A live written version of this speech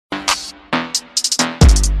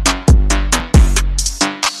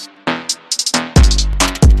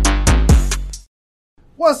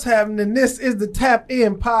What's happening? This is the Tap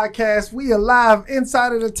In Podcast. We are live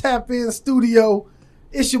inside of the Tap In studio.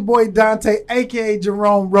 It's your boy Dante, a.k.a.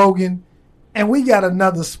 Jerome Rogan. And we got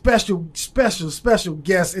another special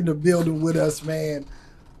guest in the building with us, man.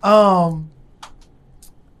 I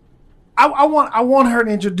want her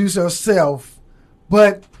to introduce herself,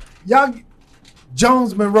 but y'all,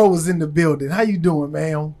 Jones Monroe is in the building. How you doing,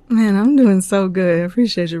 man? Man, I'm doing so good. I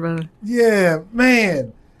appreciate you, brother. Yeah,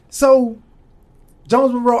 man. So,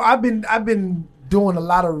 Jones Monroe, I've been doing a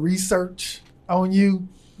lot of research on you.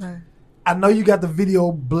 Right. I know you got the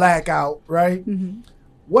video Black out, right? Mm-hmm.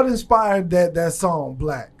 What inspired that song,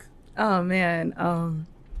 Black? Oh, man.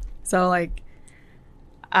 So, like,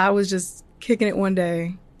 I was just kicking it one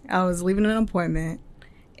day. I was leaving an appointment,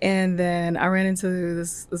 and then I ran into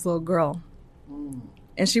this little girl.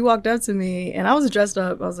 And she walked up to me, and I was dressed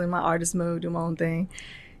up. I was in my artist mode, doing my own thing.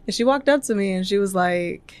 And she walked up to me, and she was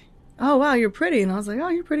like, "Oh, wow, you're pretty." And I was like, "Oh,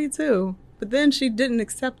 you're pretty, too." But then she didn't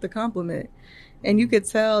accept the compliment. And you could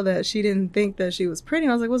tell that she didn't think that she was pretty.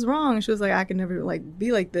 And I was like, "What's wrong?" And she was like, "I can never, like,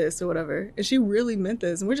 be like this or whatever." And she really meant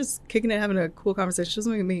this. And we're just kicking it, having a cool conversation. She was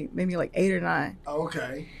maybe like 8 or 9.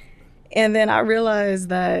 Okay. And then I realized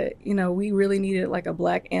that, you know, we really needed like a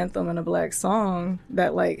Black anthem and a Black song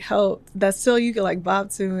that like helped, that still you could like bop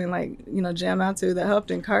to and like, you know, jam out to, that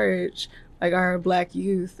helped encourage like our Black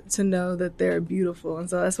youth to know that they're beautiful. And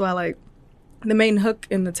so that's why like the main hook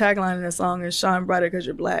in the tagline of the song is "Shine brighter because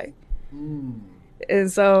you're Black."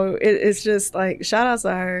 And so it's just like, shout out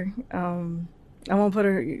to her. I won't put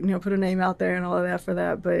her name out there and all of that for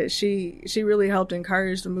that, but she really helped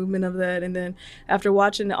encourage the movement of that. And then after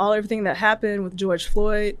watching everything that happened with George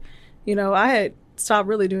Floyd, you know, I had stopped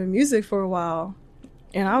really doing music for a while,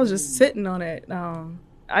 and I was just sitting on it.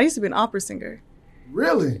 I used to be an opera singer.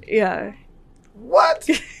 Really? Yeah. What?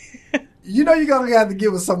 You know, you're gonna have to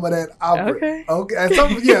give us some of that opera. Okay.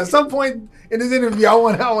 At some point in this interview, I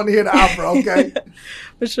want to hear the opera. Okay.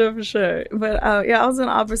 For sure. But I was an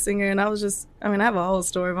opera singer, and I was just, I have a whole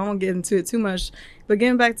story, but I won't get into it too much. But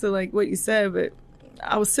getting back to like what you said, but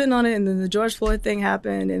I was sitting on it, and then the George Floyd thing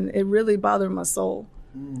happened, and it really bothered my soul.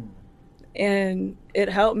 And it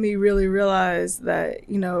helped me really realize that,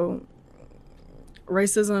 you know,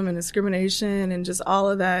 racism and discrimination and just all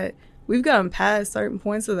of that, we've gotten past certain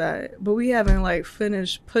points of that, but we haven't like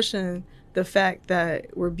finished pushing the fact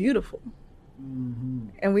that we're beautiful.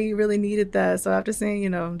 And we really needed that. So after seeing, you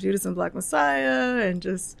know, Judas and Black Messiah and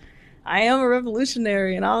just I Am a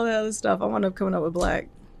Revolutionary and all that other stuff, I wound up coming up with Black.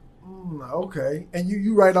 Okay. And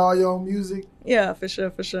you write all your own music? Yeah, for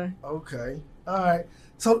sure. Okay. All right.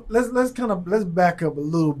 So let's back up a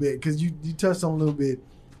little bit, because you touched on a little bit.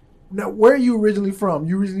 Now, where are you originally from?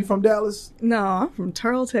 You originally from Dallas? No, I'm from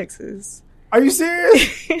Terrell, Texas. Are you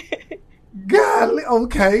serious? Godly.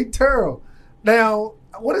 Okay, Terrell. Now,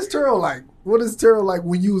 what is Terrell like? What is Terrell like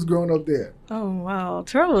when you was growing up there? Oh, wow.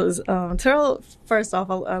 Terrell, first off,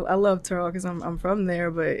 I love Terrell because I'm from there,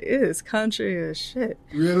 but it is country as shit.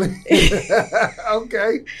 Really?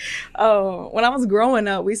 Okay. When I was growing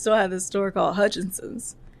up, we still had this store called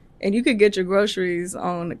Hutchinson's, and you could get your groceries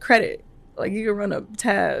on credit. Like, you could run a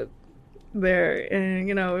tab there, and,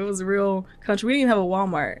 you know, it was real country. We didn't even have a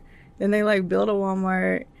Walmart. Then they, like, built a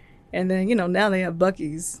Walmart, and then, you know, now they have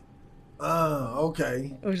Buc-ee's.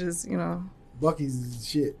 Okay. Which is, you know. Buc-ee's is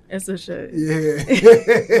shit. It's a shit. Yeah.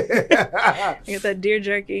 You get that deer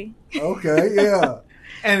jerky. Okay, yeah.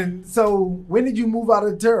 And so when did you move out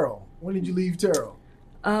of Terrell? When did you leave Terrell?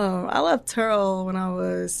 I left Terrell when I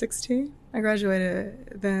was 16. I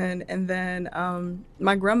graduated then, and then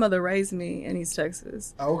my grandmother raised me in East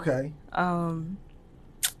Texas. Okay.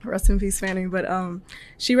 Rest in peace, Fanny. But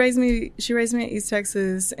she raised me in East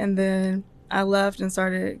Texas, and then I left and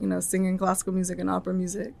started, you know, singing classical music and opera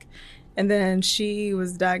music. And then she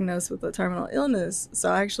was diagnosed with a terminal illness.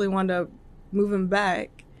 So I actually wound up moving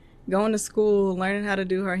back, going to school, learning how to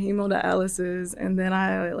do her hemodialysis. And then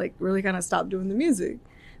I like really kind of stopped doing the music,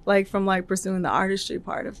 like from like pursuing the artistry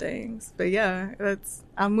part of things. But yeah,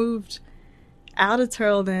 I moved out of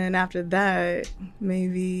Terrell then after that,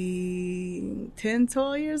 maybe 10,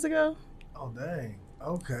 12 years ago. Oh, dang.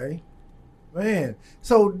 Okay. Man.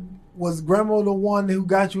 So was Grandma the one who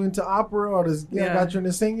got you into opera, or got you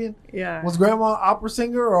into singing? Yeah. Was Grandma an opera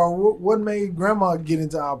singer, or what made Grandma get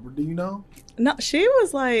into opera? Do you know? No, she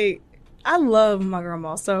was like, I love my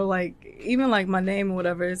grandma. So like, even like my name or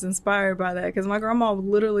whatever is inspired by that, because my grandma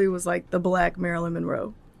literally was like the Black Marilyn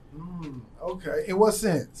Monroe. Okay. In what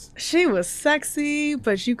sense? She was sexy,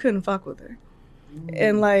 but you couldn't fuck with her.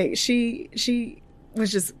 And like, she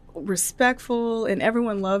was just respectful, and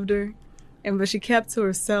everyone loved her. But she kept to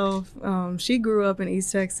herself. She grew up in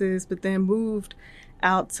East Texas, but then moved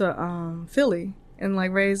out to Philly and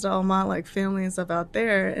like raised all my like family and stuff out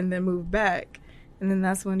there, and then moved back. And then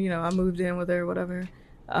that's when, I moved in with her, whatever.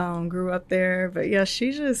 Grew up there. But yeah,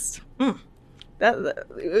 she just,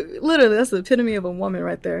 literally, that's the epitome of a woman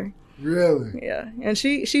right there. Really? Yeah. And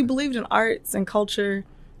she believed in arts and culture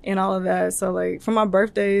and all of that. So like for my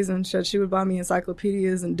birthdays and shit, she would buy me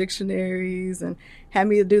encyclopedias and dictionaries and had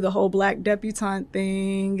me do the whole Black debutante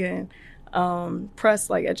thing and press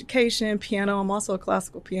like education, piano. I'm also a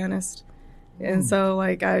classical pianist. And so,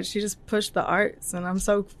 like, she just pushed the arts, and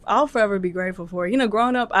I'll forever be grateful for it.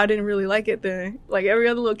 Growing up, I didn't really like it then, like every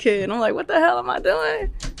other little kid. And I'm like, what the hell am I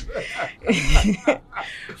doing?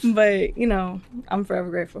 But, I'm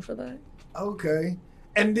forever grateful for that. Okay.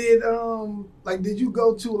 And did you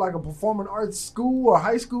go to, like, a performing arts school or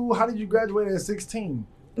high school? How did you graduate at 16?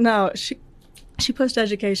 No, she pushed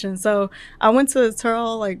education. So I went to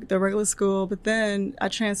Turl, like the regular school, but then I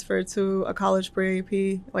transferred to a college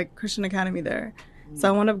pre-AP, like Christian Academy there. So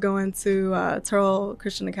I wound up going to Turl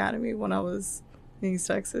Christian Academy when I was in East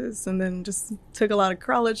Texas, and then just took a lot of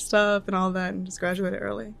college stuff and all that and just graduated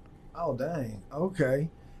early. Oh, dang. Okay.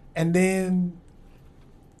 And then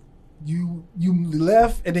you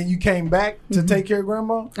left and then you came back to take care of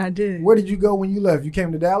grandma? I did. Where did you go when you left? You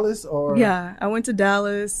came to Dallas or? Yeah, I went to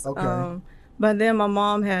Dallas. Okay. But then my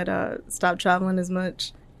mom had stopped traveling as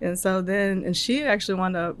much. And so and she actually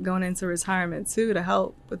wound up going into retirement too to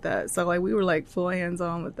help with that. So like we were like full hands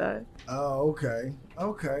on with that. Oh, okay.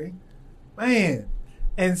 Okay. Man.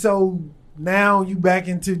 And so now you back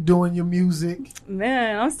into doing your music.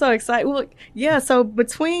 Man, I'm so excited. Well, yeah, so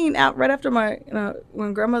right after my,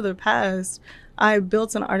 when grandmother passed, I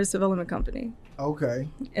built an artist development company. Okay.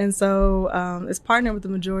 And so it's partnered with the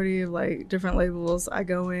majority of like different labels. I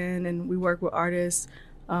go in and we work with artists.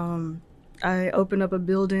 I opened up a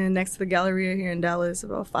building next to the Galleria here in Dallas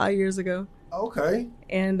about 5 years ago. Okay.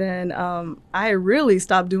 And then I really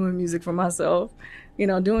stopped doing music for myself,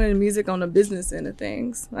 doing music on the business end of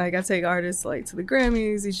things. Like I take artists like to the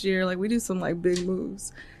Grammys each year. Like we do some like big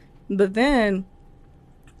moves. But then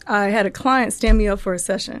I had a client stand me up for a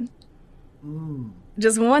session.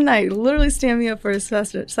 Just one night, literally stand me up for a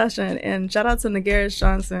session. And shout out to Nagaris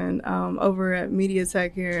Johnson over at Media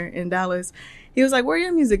Tech here in Dallas. He was like, where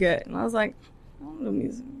your music at? And I was like, I don't do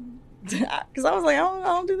music. Because I was like, I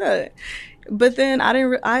don't do that. But then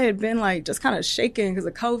I had been like just kind of shaken because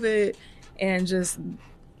of COVID and just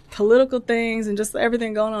political things and just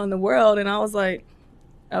everything going on in the world. And I was like,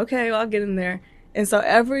 okay, well, I'll get in there. And so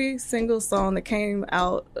every single song that came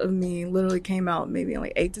out of me literally came out maybe in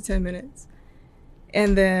like 8 to 10 minutes.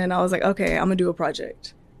 And then I was like, okay, I'm going to do a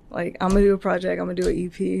project. Like, I'm going to do a project. I'm going to do an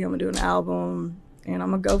EP. I'm going to do an album. And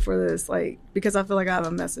I'm going to go for this, like, because I feel like I have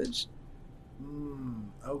a message.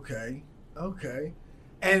 Okay.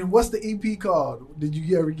 And what's the EP called? Did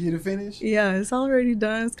you ever get it finished? Yeah, it's already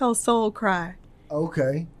done. It's called Soul Cry.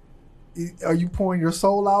 Okay. Are you pouring your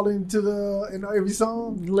soul out in every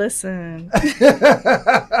song? Listen. Is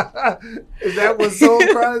that what Soul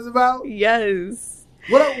Cry is about? Yes.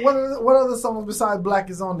 What other songs besides Black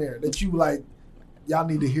is on there that you like? Y'all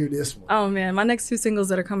need to hear this one. Oh man, my next 2 singles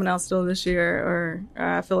that are coming out still this year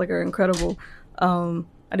I feel like are incredible. I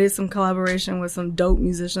did some collaboration with some dope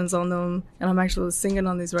musicians on them, and I'm actually singing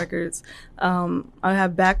on these records. I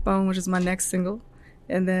have Backbone, which is my next single,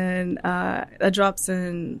 and then that drops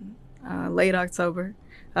in late October.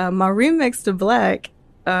 My remix to Black,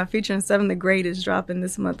 featuring Seven the Great, is dropping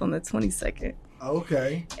this month on the 22nd.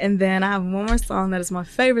 Okay. And then I have one more song that is my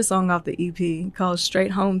favorite song off the EP called Straight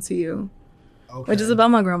Home to You, which is about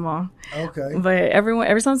my grandma. Okay. But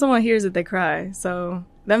every time someone hears it, they cry. So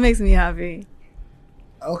that makes me happy.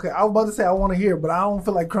 Okay. I was about to say I want to hear it, but I don't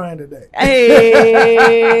feel like crying today.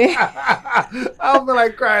 Hey. I don't feel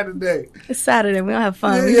like crying today. It's Saturday. We don't have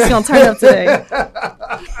fun. We're just going to turn up today.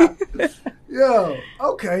 Yeah.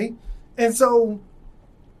 Okay. And so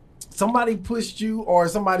somebody pushed you or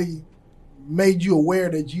somebody made you aware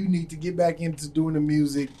that you need to get back into doing the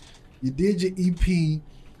music. You did your EP.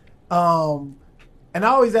 And I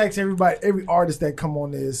always ask every artist that come on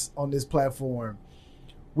this platform,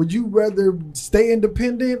 would you rather stay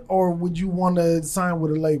independent or would you want to sign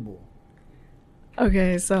with a label?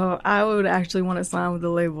 Okay, so I would actually want to sign with a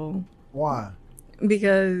label. Why?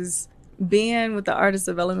 Because being with the artist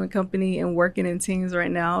development company and working in teams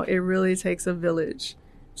right now, it really takes a village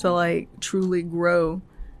to like truly grow.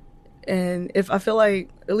 And if I feel like,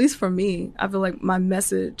 at least for me, I feel like my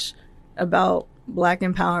message about Black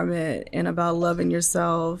empowerment and about loving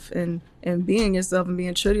yourself and being yourself and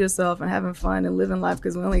being true to yourself and having fun and living life,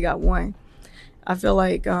 because we only got one. I feel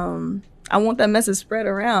like I I want that message spread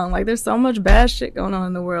around. Like, there's so much bad shit going on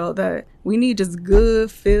in the world that we need just good,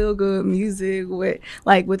 feel good music with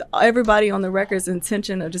everybody on the record's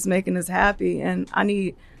intention of just making us happy. And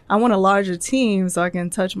I want a larger team so I can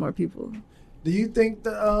touch more people. Do you think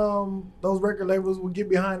those record labels would get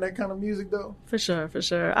behind that kind of music though? For sure.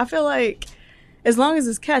 I feel like as long as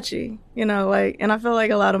it's catchy, you know, like, and I feel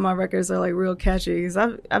like a lot of my records are like real catchy. 'Cause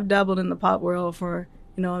I've dabbled in the pop world for,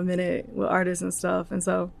 you know, a minute with artists and stuff, and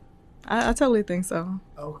so I totally think so.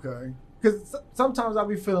 Okay, because sometimes I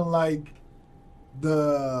be feeling like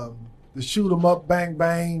the shoot 'em up, bang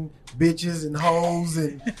bang, bitches and hoes,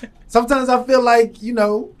 and sometimes I feel like, you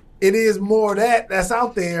know, it is more of that's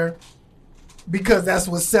out there because that's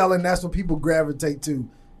what's selling, that's what people gravitate to.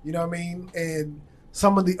 You know what I mean? And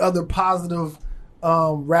some of the other positive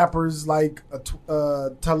rappers like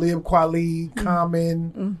Talib Kweli,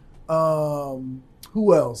 Common,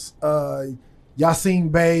 who else?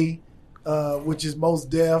 Yasin Bey, which is Mos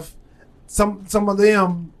Def. Some of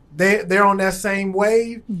them, they're on that same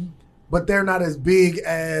wave, but they're not as big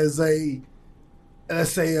as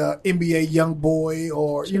let's say a NBA YoungBoy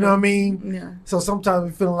or you know what I mean. Yeah. So sometimes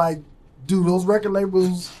we feeling like, do those record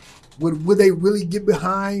labels would they really get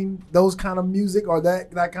behind those kind of music or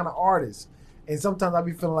that kind of artist? And sometimes I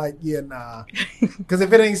be feeling like, yeah, nah, because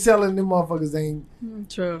if it ain't selling, them motherfuckers ain't.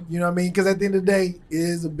 True. You know what I mean? Because at the end of the day, it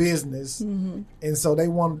is a business, and so they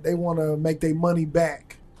want to make their money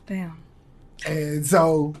back. Damn. And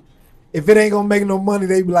so, if it ain't gonna make no money,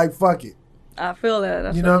 they be like, fuck it. I feel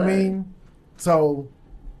that. You know what I mean? So,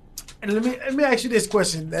 and let me ask you this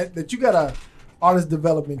question: that you got a artist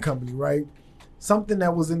development company, right? Something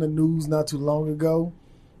that was in the news not too long ago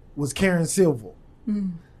was Karen Civil.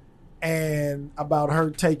 And about her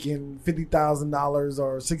taking $50,000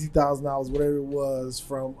 or $60,000, whatever it was,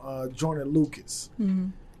 from Joyner Lucas.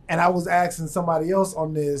 And I was asking somebody else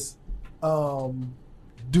on this,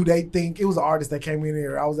 do they think, it was an artist that came in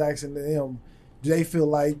here, I was asking them, do they feel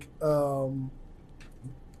like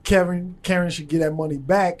Karen should get that money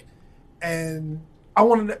back? And I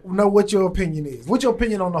want to know what your opinion is. What's your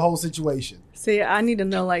opinion on the whole situation? See, I need to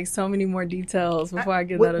know like so many more details before I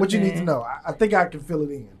give that opinion. What you need to know? I think I can fill it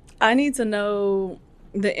in. I need to know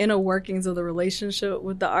the inner workings of the relationship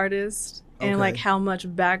with the artist and like how much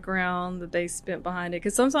background that they spent behind it.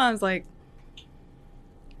 Because sometimes like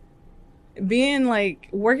being like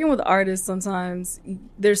working with artists, sometimes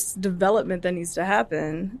there's development that needs to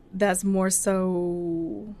happen that's more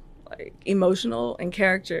so like emotional and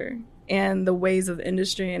character and the ways of the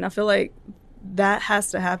industry. And I feel like that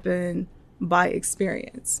has to happen by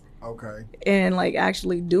experience. Okay. And like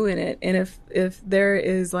actually doing it. And if there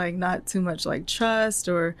is like not too much like trust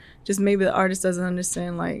or just maybe the artist doesn't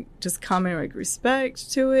understand like just common like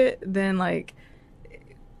respect to it, then like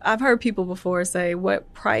I've heard people before say,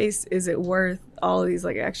 what price is it worth all of these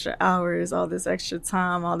like extra hours, all this extra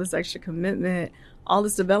time, all this extra commitment, all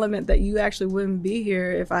this development that you actually wouldn't be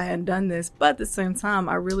here if I hadn't done this. But at the same time,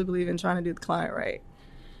 I really believe in trying to do the client right.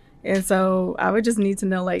 And so I would just need to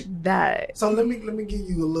know like that. So let me give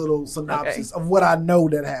you a little synopsis of what I know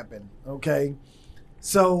that happened. Okay.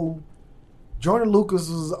 So Joyner Lucas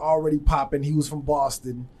was already popping. He was from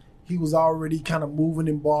Boston. He was already kind of moving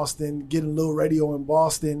in Boston, getting a little radio in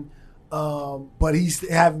Boston. But he's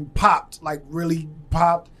haven't popped, like really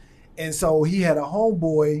popped. And so he had a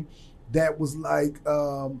homeboy that was like,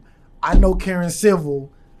 I know Karen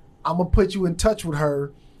Civil. I'm going to put you in touch with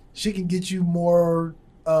her. She can get you more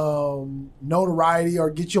notoriety or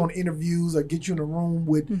get you on interviews or get you in a room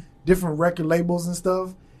with different record labels and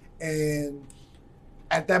stuff. And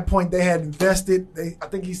at that point they had invested, I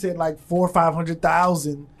think he said like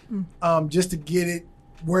 $400,000 or $500,000 just to get it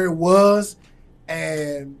where it was.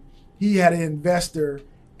 And he had an investor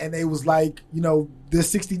and they was like, you know,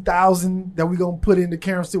 this $60,000 that we're going to put into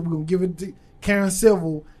Karen Civil, we're going to give it to Karen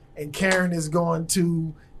Civil, and Karen is going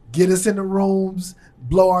to get us in the rooms,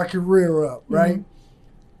 blow our career up, right?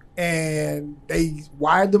 And they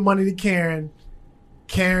wired the money to Karen.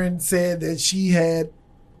 Karen said that she had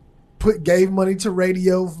gave money to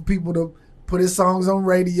radio for people to put his songs on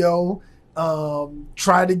radio,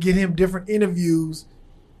 tried to get him different interviews.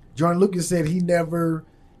 Joyner Lucas said he was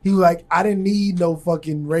like, I didn't need no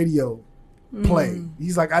fucking radio play.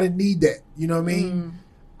 He's like, I didn't need that. You know what I mean?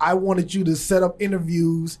 I wanted you to set up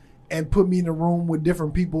interviews and put me in a room with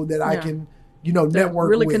different people that I can, you know, network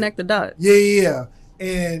really with. Connect the dots. Yeah.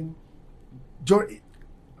 And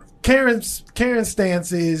Karen's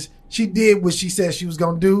stance is she did what she said she was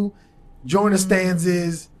going to do. Joyner's stance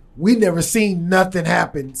is we never seen nothing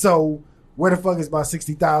happen. So where the fuck is my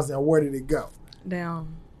 $60,000 or where did it go?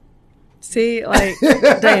 Damn. See, like,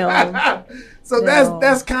 damn. So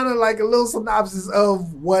that's kind of like a little synopsis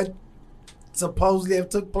of what supposedly have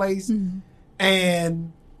took place. Mm-hmm.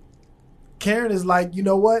 And Karen is like, you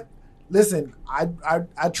know what? Listen,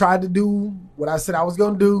 I tried to do what I said I was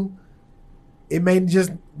going to do. It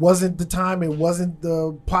just wasn't the time. It wasn't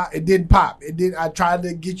the pop. It didn't pop. I tried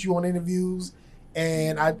to get you on interviews,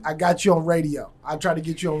 and I got you on radio. I tried to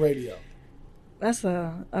get you on radio. That's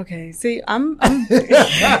okay. See, I'm tell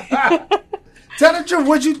the truth.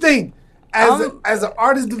 What you think as an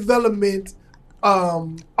artist development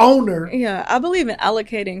owner? Yeah, I believe in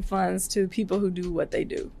allocating funds to people who do what they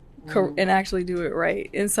do and actually do it right.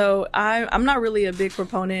 And so I'm not really a big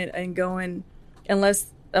proponent in going unless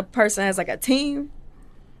a person has like a team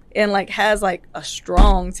and like has like a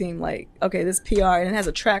strong team, like, okay, this PR, and it has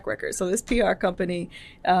a track record. So this PR company,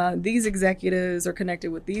 these executives are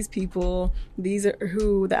connected with these people. These are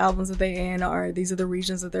who the albums that they in are. These are the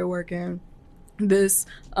regions that they're working. This,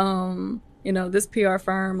 this PR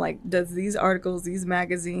firm like does these articles, these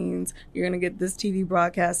magazines. You're going to get this TV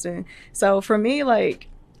broadcasting. So for me, like,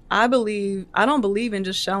 I don't believe in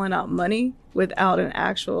just shelling out money without an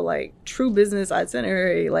actual like true business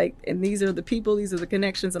itinerary. Like, and these are the people, these are the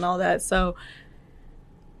connections and all that. So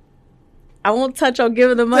I won't touch on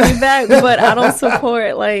giving the money back, but I don't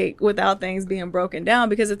support like without things being broken down,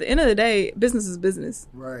 because at the end of the day, business is business.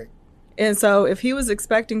 Right. And so if he was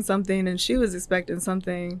expecting something and she was expecting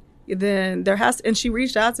something, then and she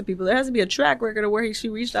reached out to people. There has to be a track record of where she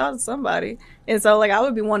reached out to somebody. And so like I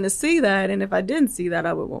would be wanting to see that. And if I didn't see that,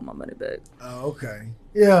 I would want my money back. Oh, okay.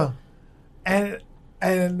 Yeah. And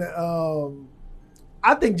I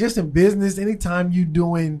think just in business, anytime you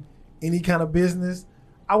doing any kind of business,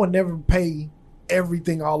 I would never pay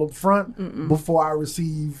everything all up front before I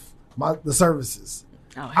receive the services.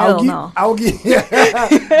 Oh, hell no. I'll give you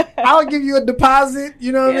a deposit,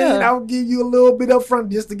 you know what I mean? I'll give you a little bit up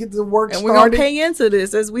front just to get the work started. And we're going to pay into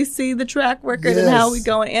this as we see the track record and how we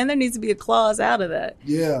going. And there needs to be a clause out of that.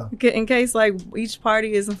 Yeah. In case like each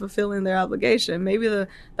party isn't fulfilling their obligation. Maybe the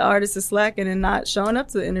artist is slacking and not showing up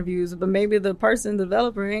to the interviews, but maybe the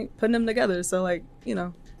developer ain't putting them together. So like,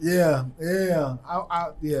 Yeah.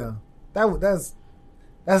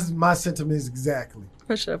 That's my sentiments exactly.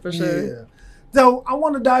 For sure. Yeah. So I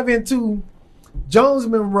want to dive into Jones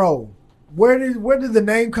Monroe. Where did the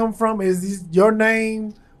name come from? Is this your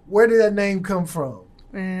name? Where did that name come from?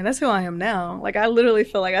 Man, that's who I am now. Like I literally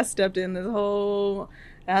feel like I stepped in this whole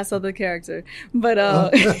ass other character. But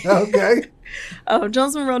okay.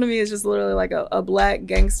 Jones Monroe to me is just literally like a black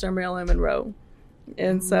gangster Marilyn Monroe.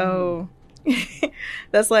 And so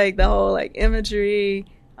that's like the whole like imagery.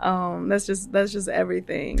 That's just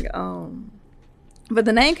everything. But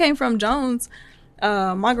the name came from Jones.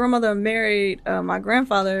 My grandmother married my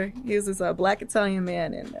grandfather. He was this black Italian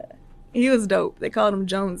man, and he was dope. They called him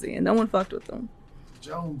Jonesy, and no one fucked with him.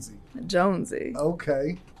 Jonesy.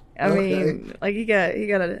 Okay. I mean, like he got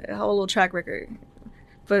a whole little track record,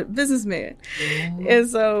 but businessman. Mm-hmm. And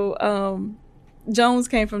so Jones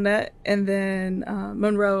came from that, and then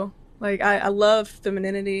Monroe. Like I love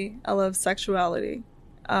femininity. I love sexuality.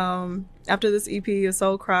 After this EP, A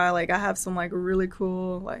Soul Cry, like I have some like really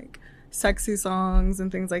cool like sexy songs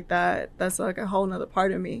and things like that. That's like a whole nother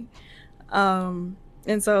part of me. And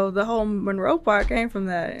so the whole Monroe part came from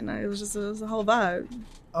that, and it was a whole vibe.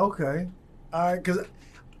 Okay. All right, because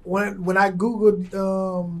when I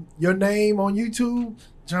Googled your name on YouTube,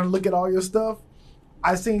 trying to look at all your stuff,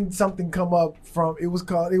 I seen something come up from, it was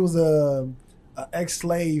a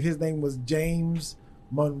ex-slave. His name was James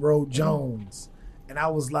Monroe Jones. And I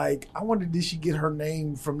was like, I wonder, did she get her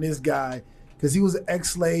name from this guy? Because he was an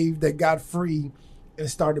ex-slave that got free and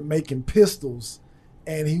started making pistols.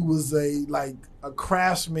 And he was a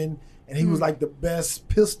craftsman, and he was like the best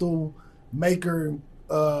pistol maker.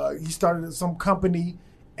 He started some company,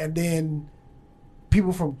 and then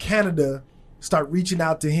people from Canada start reaching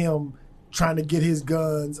out to him trying to get his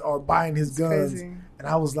guns or buying his guns. Crazy. And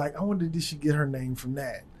I was like, I wonder, did she get her name from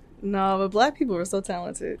that? No, but black people are so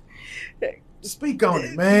talented. Speak on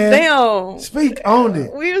it, man. Damn. Speak on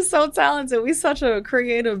it. We are so talented. We such a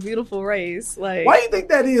creative, beautiful race. Like, why do you think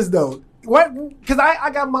that is, though? What? Because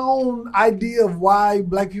I got my own idea of why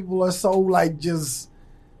black people are so like just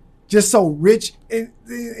so rich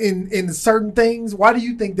in certain things. Why do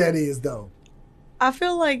you think that is, though? I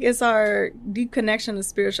feel like it's our deep connection to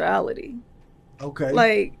spirituality. Okay.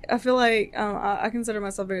 Like I feel like I consider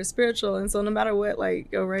myself very spiritual, and so no matter what,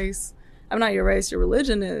 like your race. I'm not your race, your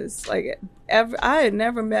religion is. Like, I had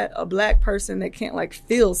never met a black person that can't, like,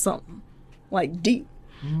 feel something, like, deep.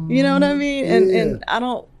 You know what I mean? Yeah. And I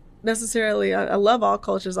don't necessarily, I love all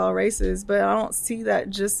cultures, all races, but I don't see that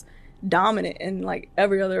just dominant in, like,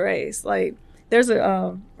 every other race. Like, there's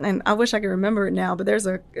and I wish I could remember it now, but there's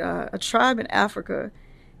a tribe in Africa,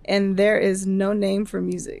 and there is no name for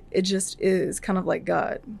music. It just is kind of like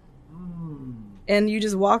God. And you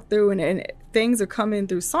just walk through and things are coming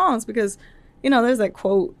through songs because, there's that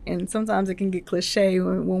quote, and sometimes it can get cliche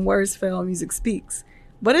when words fail, music speaks.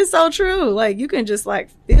 But it's so true. Like, you can just,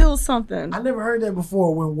 like, feel something. I never heard that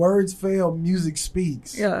before. When words fail, music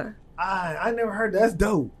speaks. Yeah. I never heard that. That's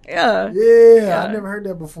dope. Yeah. Yeah. I never heard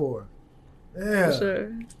that before. Yeah.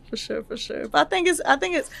 For sure. But I think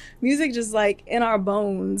it's music just, like, in our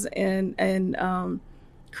bones and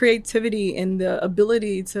creativity and the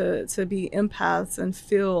ability to be empaths and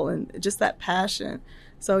feel and just that passion.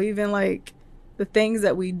 So even, like, the things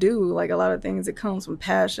that we do, like a lot of things, it comes from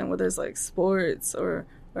passion, whether it's like sports or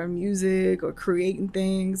music or creating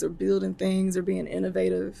things or building things or being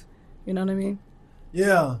innovative. You know what I mean?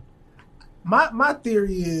 Yeah. My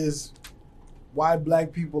theory is why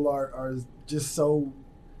Black people are just so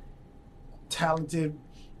talented.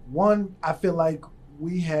 One, I feel like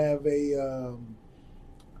we have a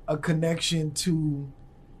connection to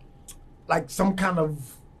like some kind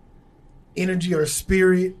of energy or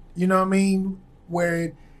spirit, you know what I mean?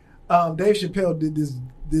 Where Dave Chappelle did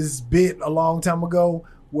this bit a long time ago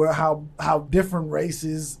where how different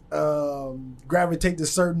races gravitate to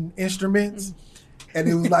certain instruments. And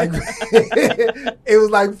it was like it was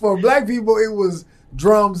like for Black people it was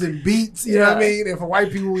drums and beats, you know what I mean? And for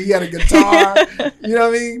white people he had a guitar, you know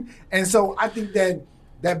what I mean? And so I think that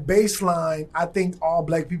bass line, I think all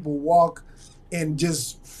Black people walk and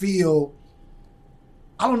just feel,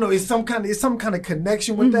 I don't know, it's some kind of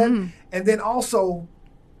connection with that. And then also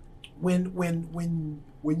when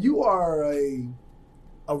you are a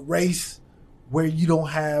race where you don't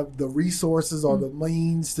have the resources or the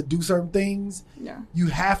means to do certain things, you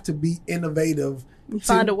have to be innovative.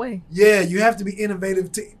 Find a way. Yeah, you have to be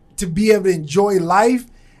innovative to be able to enjoy life.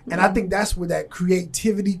 And I think that's where that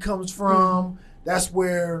creativity comes from. That's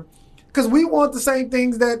where, because we want the same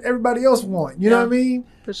things that everybody else want. You know what I mean?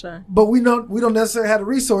 For sure. But we don't necessarily have the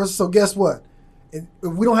resources. So guess what? If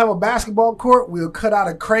we don't have a basketball court, we'll cut out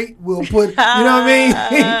a crate. We'll put, you know what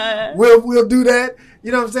I mean? we'll do that.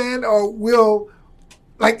 You know what I'm saying? Or we'll,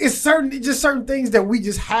 like, it's certain things that we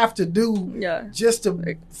just have to do just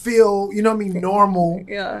to feel, you know what I mean, normal.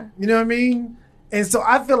 Yeah. You know what I mean? And so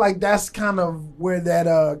I feel like that's kind of where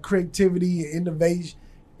that creativity and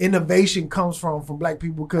innovation comes from Black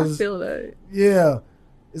people. Cause, I feel that. Yeah.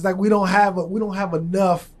 It's like we don't have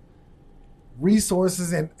enough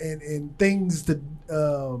resources and things to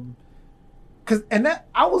I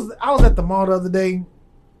was at the mall the other day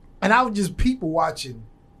and I was just people watching.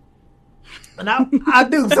 And I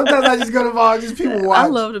do. Sometimes I just go to the mall and just people watch. I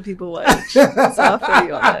love the people watch. So I feel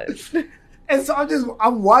you on that. And so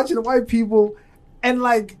I'm watching the white people and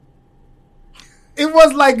like it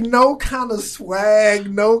was like no kind of swag,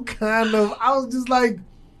 no kind of, I was just like,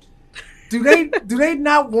 do they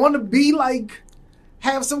not want to be like,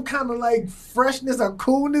 have some kind of like freshness or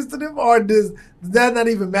coolness to them, or does that not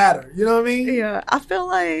even matter? You know what I mean? Yeah, I feel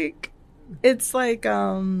like it's like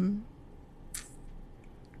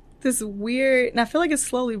this weird, and I feel like it's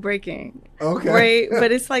slowly breaking. Okay. Right?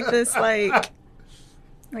 But it's like this like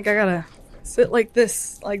I gotta sit like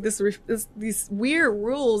this, these weird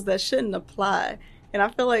rules that shouldn't apply. And I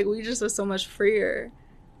feel like we just are so much freer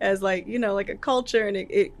as like, like a culture, and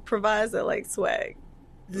it provides that like swag.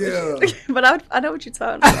 Yeah. But I know what you're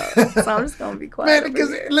talking about. So I'm just going to be quiet. Man, because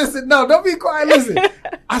listen, no, don't be quiet. Listen,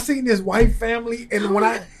 I seen this white family, and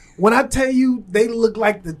when I tell you they look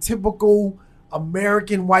like the typical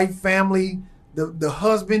American white family, the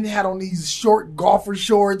husband had on these short golfer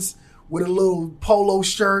shorts with a little polo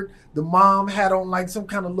shirt. The mom had on like some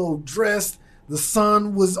kind of little dress. The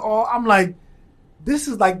son was all, I'm like, this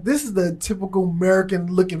is the typical American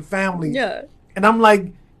looking family. Yeah. And I'm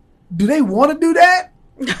like, do they want to do that?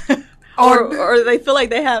 or they feel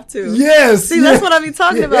like they have to. Yes. See, that's what I be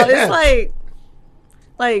talking about. It's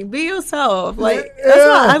like be yourself. Like that's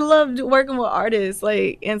why I love working with artists.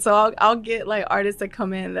 Like, and so I'll get like artists that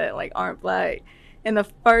come in that like aren't Black, and the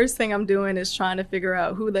first thing I'm doing is trying to figure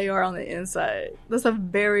out who they are on the inside. That's the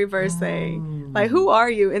very first thing. Like, who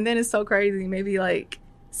are you? And then it's so crazy. Maybe like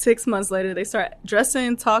 6 months later, they start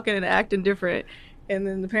dressing, talking, and acting different. And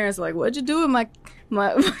then the parents are like, "What'd you do with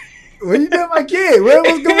my?" What you doing, my kid?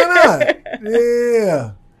 What's going on?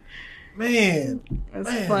 Yeah, man,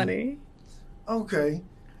 that's funny. Okay,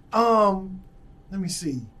 let me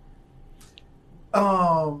see.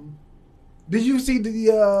 Did you see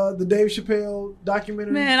the Dave Chappelle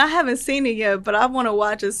documentary? Man, I haven't seen it yet, but I want to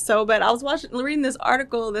watch it so bad. I was reading this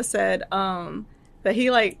article that said that he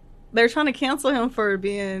they're trying to cancel him for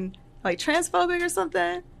being like transphobic or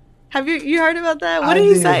something. Have you heard about that? What did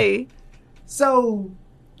he say? So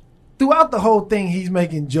throughout the whole thing, he's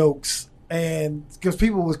making jokes, and because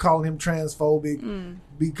people was calling him transphobic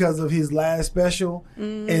because of his last special,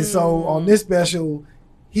 and so on this special,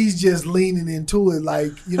 he's just leaning into it,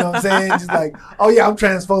 like, you know what I'm saying? Just like, oh yeah, I'm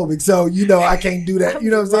transphobic, so you know I can't do that. You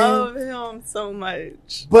know what I'm saying? I love him so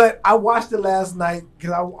much. But I watched it last night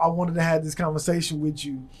because I wanted to have this conversation with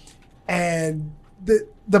you, and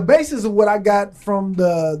the basis of what I got from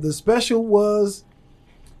the special was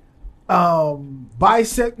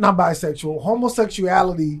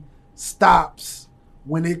homosexuality stops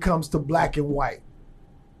when it comes to black and white.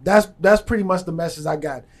 That's pretty much the message I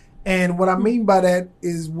got. And what I mean by that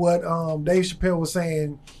is what Dave Chappelle was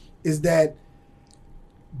saying is that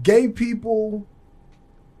gay people,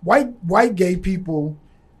 white gay people,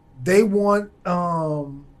 they want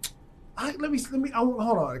hold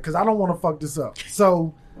on, because I don't want to fuck this up.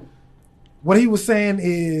 So what he was saying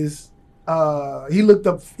is he looked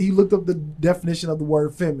up the definition of the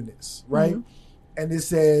word feminist, right? And it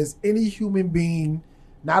says any human being,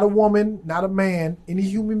 not a woman, not a man, any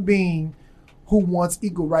human being who wants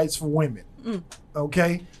equal rights for women.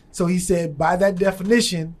 Okay? So he said, by that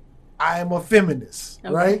definition, I am a feminist,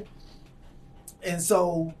 right? And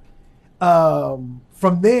so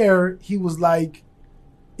from there, he was like,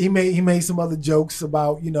 he made some other jokes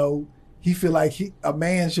about, you know, he feel like a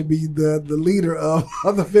man should be the leader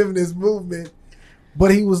of the feminist movement.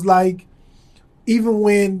 But he was like, even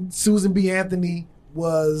when Susan B. Anthony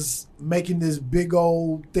was making this big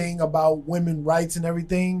old thing about women's rights and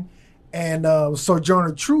everything, and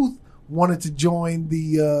Sojourner Truth wanted to join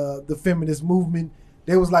the feminist movement,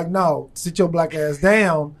 they was like, no, sit your black ass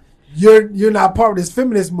down. You're not part of this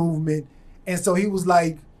feminist movement. And so he was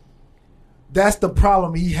like, that's the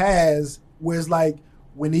problem he has, where it's like,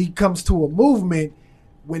 when he comes to a movement,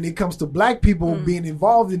 when it comes to black people being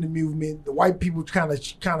involved in the movement, the white people kind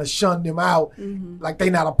of shun them out, like they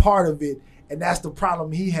not a part of it. And that's the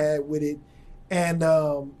problem he had with it. And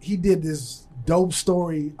he did this dope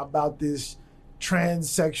story about this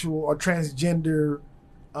transsexual or transgender,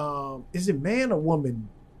 is it man or woman?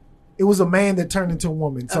 It was a man that turned into a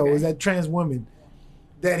woman. So it was that trans woman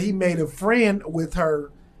that he made a friend with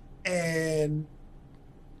her, and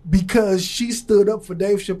because she stood up for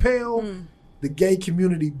Dave Chappelle, the gay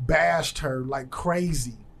community bashed her like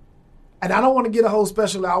crazy. And I don't want to get a whole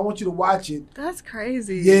special. I want you to watch it. That's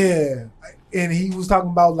crazy. Yeah. And he was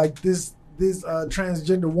talking about like this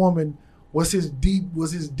transgender woman was his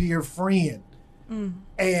dear friend.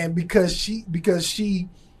 And because she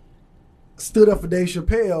stood up for Dave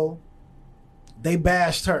Chappelle, they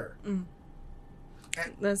bashed her.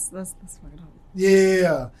 That's fucking dope.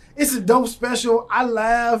 Yeah. It's a dope special. I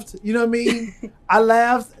laughed. You know what I mean? I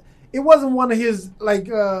laughed. It wasn't one of his, like,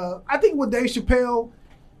 I think with Dave Chappelle,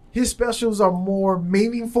 his specials are more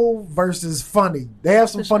meaningful versus funny. They have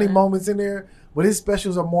some funny moments in there, but his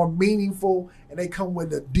specials are more meaningful and they come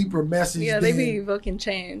with a deeper message. Yeah, they be evoking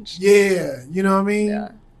change. Yeah. You know what I mean?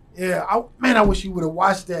 Yeah. Yeah. I wish you would have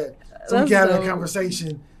watched that so we could have that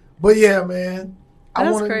conversation. But yeah, man.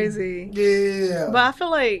 That's crazy. Yeah. But I feel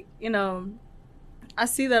like, you know, I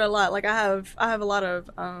see that a lot. Like I have a lot of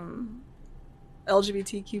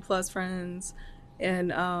LGBTQ plus friends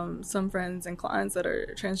and some friends and clients that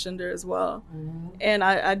are transgender as well. And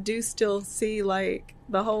I do still see like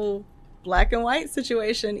the whole black and white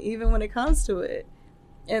situation even when it comes to it.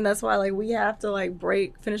 And that's why like we have to like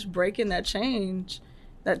finish breaking that chain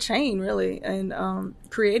really, and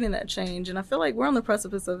creating that change. And I feel like we're on the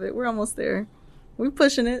precipice of it. We're almost there. We're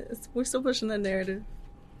pushing it. We're still pushing the narrative.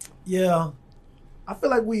 Yeah. I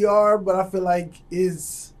feel like we are, but I feel like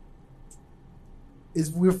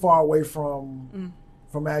we're far away from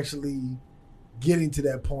actually getting to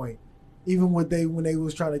that point. Even when they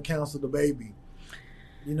was trying to counsel the baby.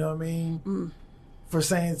 You know what I mean? For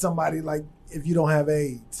saying somebody like, if you don't have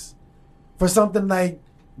AIDS. For something like,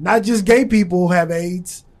 not just gay people have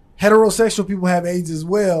AIDS, heterosexual people have AIDS as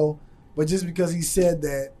well, but just because he said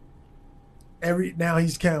that, now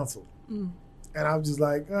he's counseled. And I'm just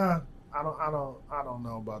like, I don't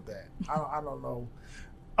know about that. I don't know.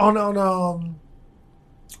 Oh no.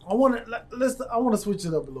 I want to switch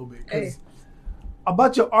it up a little bit.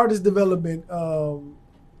 About your artist development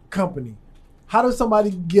company, how does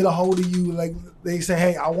somebody get a hold of you? Like they say,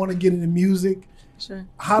 hey, I want to get into music. Sure.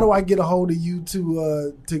 How do I get a hold of you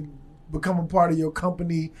to become a part of your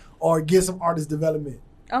company or get some artist development?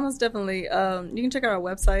 Almost definitely. You can check out our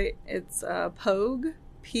website. It's Pogue,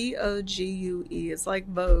 Pogue. It's like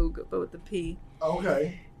Vogue, but with the P.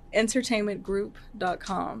 Okay.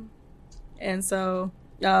 Entertainmentgroup.com. And so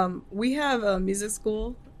we have a music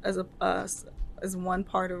school as one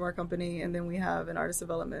part of our company, and then we have an artist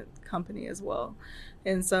development company as well.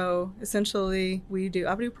 And so essentially I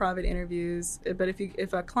do private interviews, but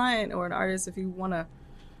if a client or an artist, if you want to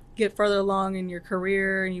get further along in your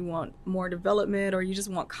career and you want more development or you just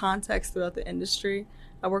want context throughout the industry,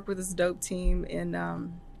 I work with this dope team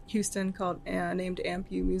in Houston called named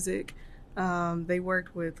AmpU Music. They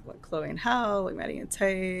worked with Chloe and Hal, like Maddie and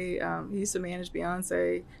Tay. He used to manage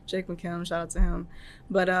Beyonce, Jake McKim, shout out to him.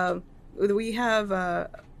 But we have a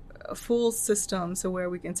full system so where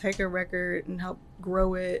we can take a record and help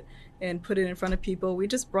grow it and put it in front of people. We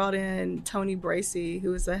just brought in Tony Bracey,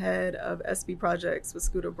 who is the head of SB Projects with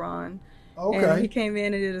Scooter Braun. Okay. And he came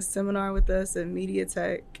in and did a seminar with us at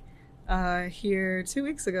MediaTek here 2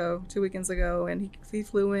 weekends ago. And he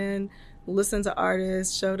flew in, listened to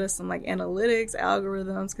artists, showed us some like analytics,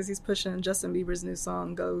 algorithms, because he's pushing Justin Bieber's new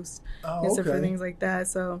song, Ghost, and different things like that.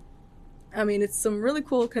 So, I mean, it's some really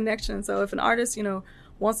cool connections. So if an artist,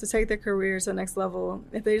 wants to take their career to the next level,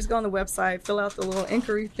 if they just go on the website, fill out the little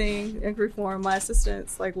inquiry form, my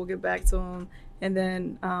assistants will get back to them. And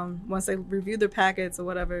then once they review their packets or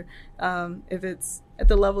whatever, if it's at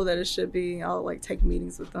the level that it should be, I'll take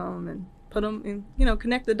meetings with them and put them in,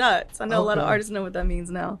 connect the dots. I know a lot of artists know what that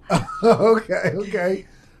means now. Okay.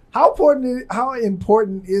 How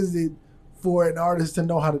important is it for an artist to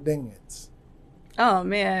know how to dance? Oh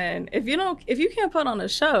man, if you can't put on a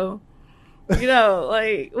show, what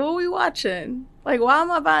are we watching? Why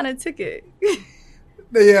am I buying a ticket?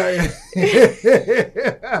 Yeah.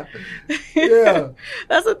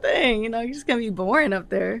 That's the thing. You're just gonna be boring up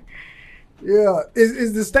there. Yeah.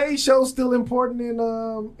 Is the stage show still important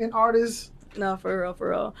in artists? No, for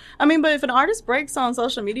real. I mean, but if an artist breaks on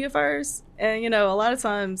social media first, and a lot of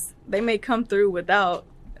times they may come through without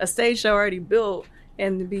a stage show already built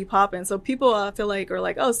and be popping. So people, I feel are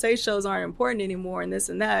like, oh, stage shows aren't important anymore and this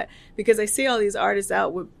and that, because they see all these artists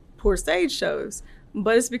out with poor stage shows.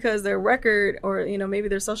 But it's because their record or, maybe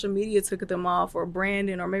their social media took them off, or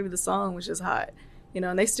branding, or maybe the song was just hot.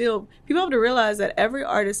 And people have to realize that every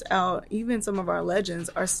artist out, even some of our legends,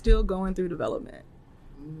 are still going through development.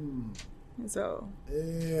 And so.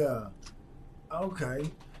 Yeah. Okay.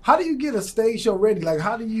 How do you get a stage show ready?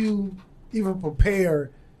 How do you even prepare?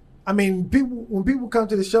 I mean, when people come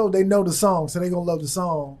to the show, they know the song, so they're going to love the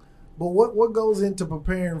song. But what goes into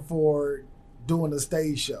preparing for doing a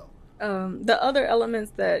stage show? The other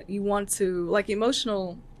elements that you want to,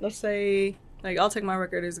 emotional, let's say, I'll take my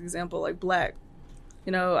record as an example, Black.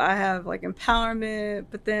 I have, empowerment,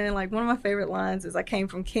 but then, one of my favorite lines is, I came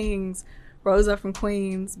from kings, rose up from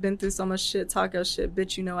queens, been through so much shit, talk your shit,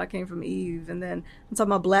 bitch, I came from Eve. And then I'm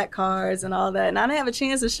talking about black cards and all that. And I didn't have a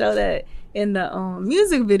chance to show that in the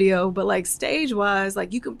music video, but stage-wise,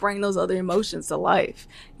 you can bring those other emotions to life.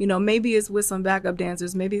 Maybe it's with some backup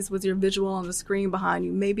dancers. Maybe it's with your visual on the screen behind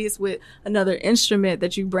you. Maybe it's with another instrument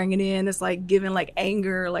that you bringing in. It's giving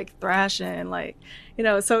anger, thrashing,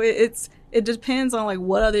 so it depends on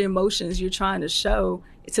what other emotions you're trying to show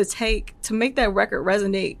to make that record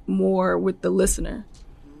resonate more with the listener.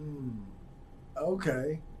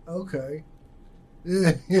 Okay.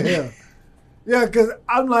 Yeah. Because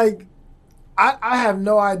I'm I have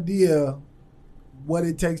no idea what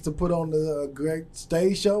it takes to put on a great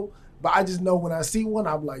stage show, but I just know when I see one,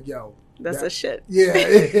 I'm like, yo, that's a shit. Yeah.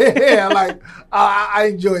 I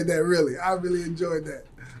enjoyed that, really. I really enjoyed that.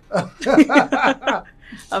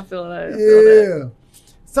 I feel that.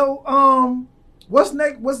 So, what's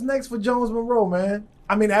next for Jones Monroe, man?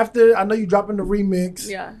 I mean, after, I know you dropping the remix.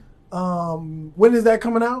 Yeah. When is that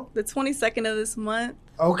coming out? The 22nd of this month.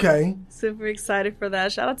 Okay. Super excited for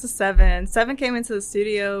that. Shout out to Seven. Seven came into the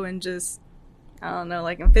studio and just, I don't know,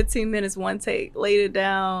 in 15 minutes, one take, laid it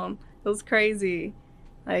down. It was crazy.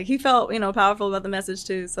 He felt, powerful about the message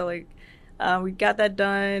too. So we got that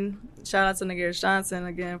done. Shout out to Nagarish Johnson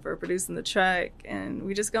again for producing the track. And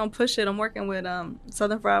we just gonna push it. I'm working with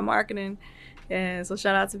Southern Fried Marketing. And so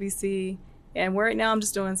shout out to BC. And right now I'm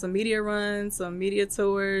just doing some media runs, some media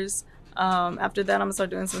tours. After that, I'm going to start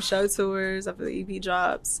doing some show tours after the EP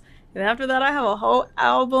drops. And after that, I have a whole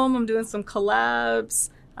album. I'm doing some collabs.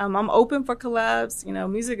 I'm open for collabs.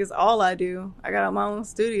 Music is all I do. I got my own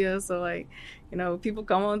studio. So, people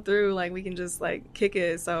come on through, we can just, kick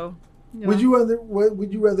it. So, Would you rather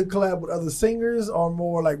collab with other singers or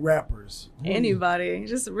more rappers? Anybody.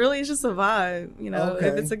 It's just a vibe. Okay.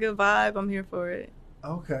 If it's a good vibe, I'm here for it.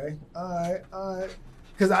 Okay. All right.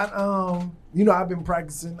 Because I've been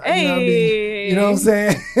practicing. Hey. You know what I'm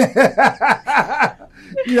saying?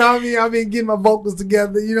 You know what I mean? I've been getting my vocals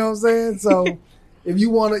together. You know what I'm saying? So, If you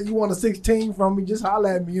want a 16 from me, just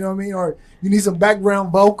holler at me. You know what I mean? Or you need some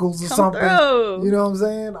background vocals or Come something. through. You know what I'm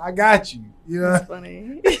saying? I got you. You know. That's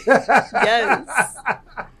funny. Yes.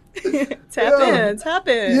 Tap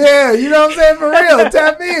in. Yeah, you know what I'm saying? For real.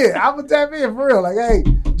 Tap in. I'm going to tap in for real. Like, hey,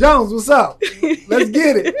 Jones, what's up? Let's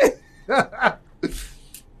get it.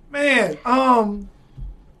 Man, I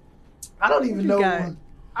don't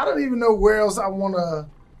even know where else I want to.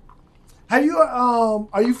 Have you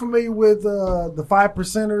are you familiar with the 5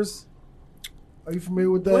 Percenters? Are you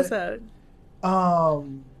familiar with that? What's that?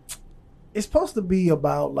 It's supposed to be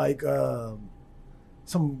about like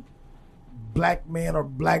some black man or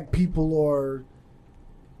black people or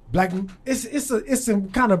black. It's some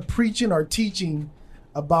kind of preaching or teaching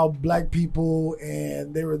about black people,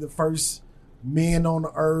 and they were the first men on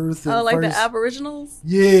the earth. Oh, like the Aboriginals?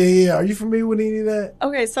 Yeah. Are you familiar with any of that?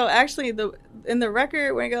 Okay, so actually, in the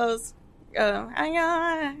record when it goes,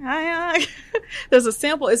 there's a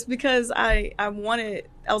sample. It's because I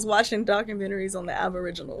was watching documentaries on the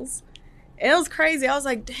Aboriginals, and it was crazy. I was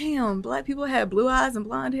like, damn, black people had blue eyes and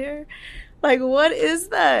blonde hair. Like, what is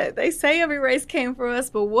that? They say every race came for us,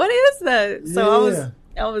 but what is that? So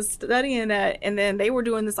I was studying that, and then they were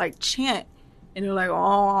doing this like chant, and they're like,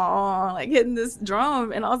 oh, like hitting this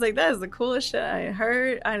drum, and I was like, that is the coolest shit I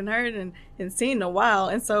hadn't heard and seen in a while.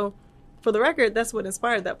 And so, for the record, that's what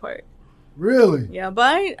inspired that part. Really? Yeah, but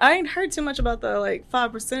I ain't heard too much about the like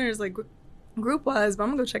 5 Percenters like group wise, but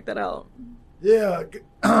I'm gonna go check that out. Yeah,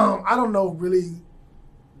 I don't know really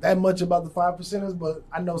that much about the 5 Percenters, but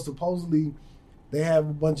I know supposedly they have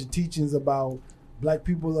a bunch of teachings about black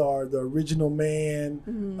people are the original man,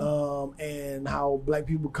 and how black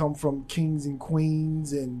people come from kings and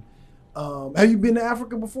queens. And have you been to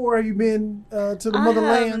Africa before? Have you been to the motherland?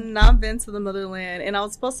 I have not been to the motherland, and I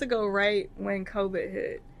was supposed to go right when COVID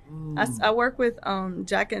hit. I work with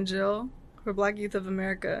Jack and Jill for Black Youth of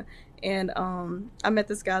America, and I met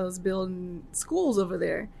this guy that was building schools over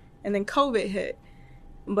there, and then COVID hit.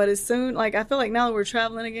 But as soon, like, I feel like now that we're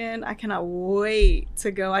traveling again, I cannot wait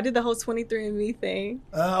to go. I did the whole 23andMe thing.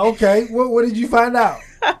 Okay. What did you find out?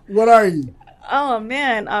 What are you? Oh,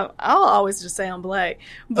 man. I'll always just say I'm black.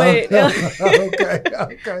 But okay.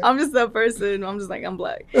 I'm just that person. I'm just like, I'm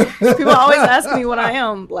black. People always ask me when I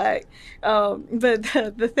am black. But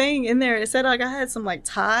the thing in there, it said, like, I had some, like,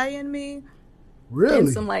 Thai in me. Really? And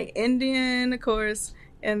some, like, Indian, of course.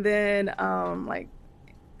 And then, like,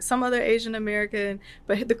 some other Asian American,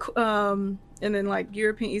 but and then like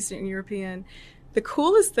European, Eastern European. The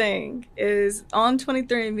coolest thing is on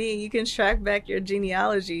 23andMe, you can track back your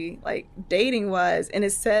genealogy, like dating wise, and it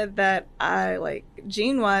said that I like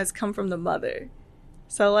gene wise come from the mother.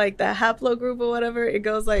 So like the haplogroup or whatever, it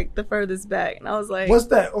goes like the furthest back, and I was like, "What's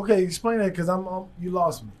that?" Okay, explain that because you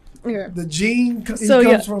lost me. Yeah. The gene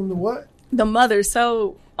comes from the what? The mother.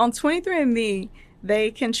 So on 23andMe, they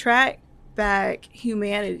can track back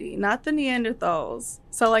humanity, not the Neanderthals.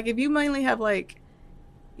 So like if you mainly have like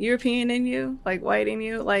European in you, like white in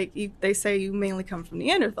you, like they say you mainly come from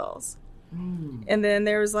Neanderthals. And then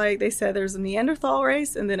there's like they said there's a Neanderthal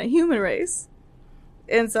race and then a human race,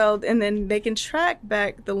 and then they can track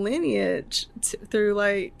back the lineage through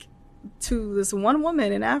like to this one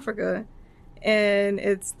woman in Africa, and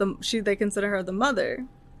they consider her the mother.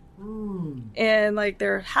 And like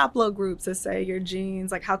there are haplogroups that say your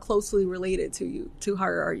genes, like how closely related to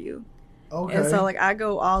her are you. Okay. And so like I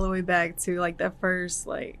go all the way back to like that first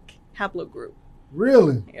like haplogroup.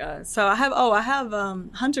 Really? Yeah. So I have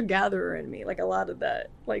hunter gatherer in me, like a lot of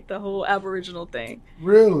that, like the whole Aboriginal thing.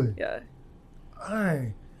 Really? Yeah.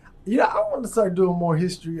 I want to start doing more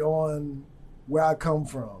history on where I come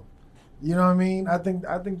from. You know what I mean? I think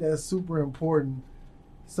that's super important.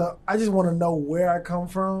 So I just want to know where I come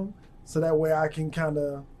from, so that way I can kind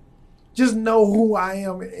of just know who I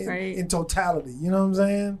am in totality. You know what I'm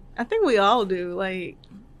saying? I think we all do. Like,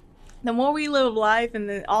 the more we live life and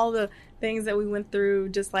then all the things that we went through,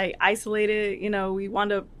 just like isolated, we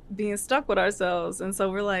wound up being stuck with ourselves. And so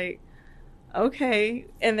we're like, okay.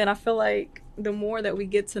 And then I feel like the more that we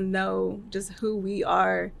get to know just who we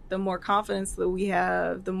are, the more confidence that we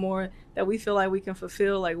have, the more that we feel like we can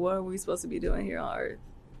fulfill, like, what are we supposed to be doing here on Earth?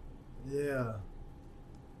 Yeah,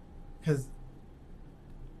 because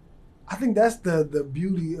I think that's the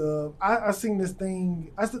beauty of I seen this thing.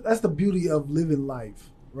 That's the beauty of living life,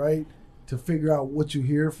 right? To figure out what you're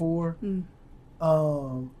here for.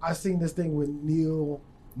 I seen this thing with Neil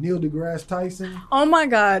deGrasse Tyson. Oh my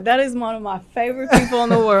God, that is one of my favorite people in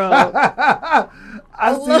the world. I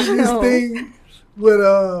seen this thing with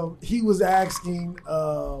he was asking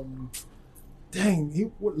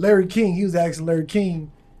Larry King. He was asking Larry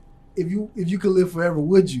King, if you could live forever,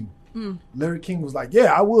 would you? Larry King was like,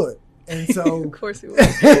 yeah, I would. And so, of course he would.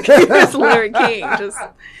 It's Larry King. Just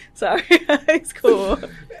sorry, it's cool.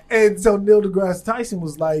 And so Neil deGrasse Tyson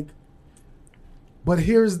was like, but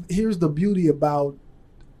here's the beauty about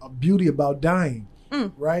dying,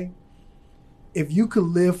 right? If you could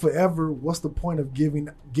live forever, what's the point of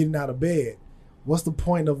getting out of bed? What's the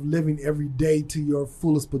point of living every day to your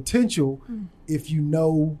fullest potential if you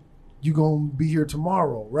know you're going to be here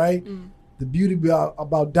tomorrow, right? The beauty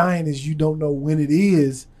about dying is you don't know when it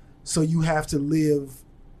is, so you have to live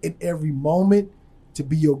in every moment to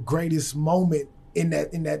be your greatest moment in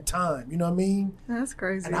that time. You know what I mean? That's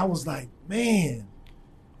crazy. And I was like, man,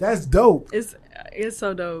 that's dope. It's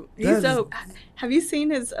so dope. He's dope. Have you seen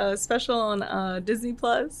his special on Disney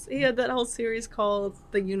Plus? He had that whole series called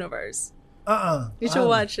The Universe. You should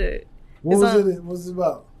watch it. What was it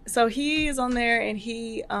about? So he is on there and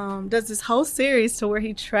he does this whole series to where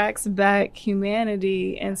he tracks back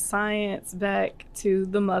humanity and science back to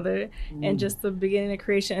the mother and just the beginning of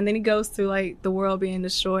creation. And then he goes through like the world being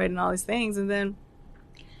destroyed and all these things. And then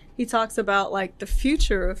he talks about like the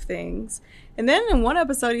future of things. And then in one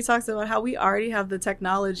episode, he talks about how we already have the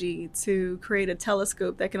technology to create a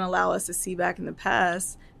telescope that can allow us to see back in the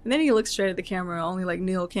past. And then he looks straight at the camera, only like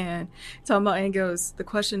Neil can, talking about, and goes, the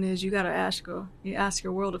question is, you got to ask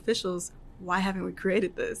your world officials, why haven't we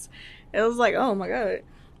created this? It was like, oh my God.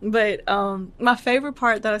 But my favorite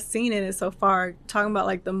part that I've seen in it so far, talking about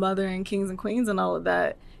like the mother and kings and queens and all of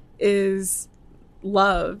that, is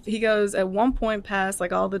love. He goes, at one point past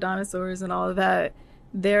like all the dinosaurs and all of that,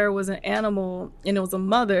 there was an animal and it was a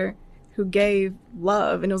mother who gave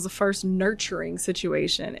love, and it was the first nurturing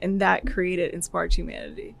situation, and that created and sparked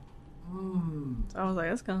humanity. So I was like,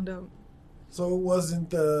 that's kind of dope. So it wasn't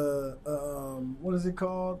the what is it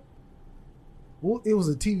called? Well, it was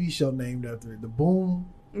a TV show named after it. The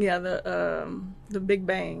Boom. Yeah, the Big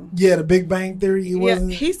Bang. Yeah, the Big Bang Theory.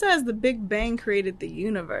 He says the Big Bang created the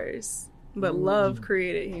universe, but love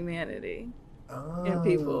created humanity and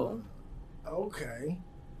people. Okay.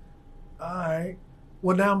 All right.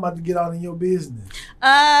 Well, now I'm about to get out in your business.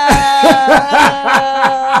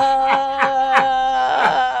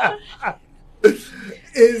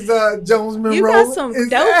 Is Jones Monroe? You got some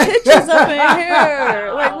dope pictures up in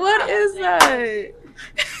here. Like, what is that?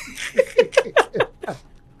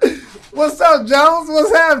 What's up, Jones?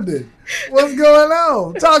 What's happening? What's going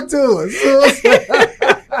on? Talk to us.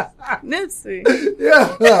 Nipsey.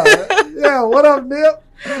 Yeah. What up, Nip?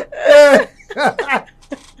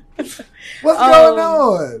 What's going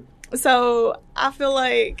on? So I feel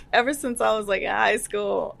like ever since I was like in high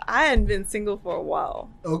school, I hadn't been single for a while.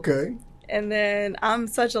 Okay. And then I'm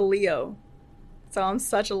such a Leo. So I'm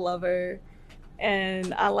such a lover.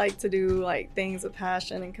 And I like to do like things with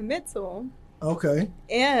passion and commit to them. Okay.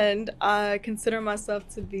 And I consider myself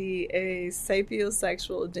to be a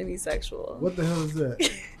sapiosexual demisexual. What the hell is that?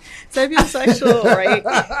 Sapiosexual, right?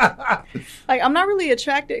 Like, I'm not really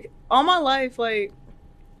attracted. All my life, like,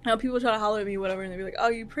 you know, people try to holler at me, whatever, and they'll be like, oh,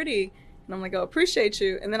 you pretty. And I'm like, oh, appreciate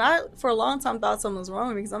you. And then I, for a long time, thought something was wrong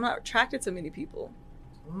with me because I'm not attracted to many people.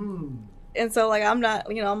 And so, like, I'm not,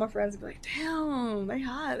 you know, all my friends would be like, damn, they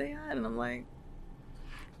hot. And I'm like,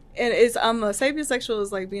 and I'm a sapiosexual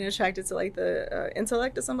is like being attracted to like the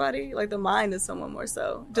intellect of somebody, like the mind of someone more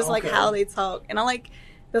so. Just like how they talk. And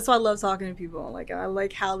that's why I love talking to people. Like, I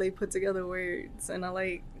like how they put together words, and I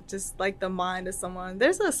like just like the mind of someone.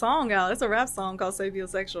 There's a song out. It's a rap song called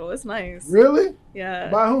Sapiosexual. It's nice. Really? Yeah.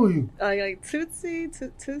 By who you? Like Tootsie.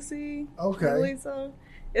 Okay. I believe so.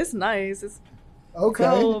 It's nice. It's okay.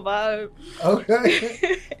 Cool vibe.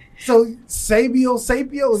 Okay. So sapio is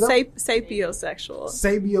that? Sapiosexual.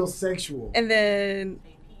 Sapiosexual. And then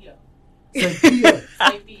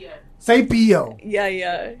Sapio.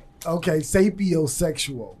 Yeah. Okay,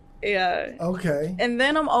 sapiosexual. Yeah. Okay. And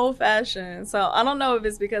then I'm old fashioned. So I don't know if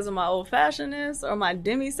it's because of my old fashionedness or my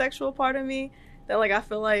demisexual part of me that like I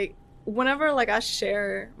feel like whenever like I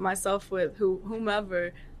share myself with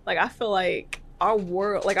whomever, like I feel like our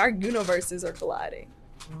world, like our universes are colliding.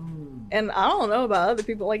 And I don't know about other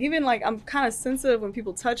people. Like even like I'm kind of sensitive when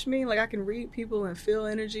people touch me. Like I can read people and feel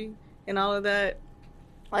energy and all of that.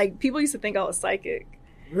 Like people used to think I was psychic.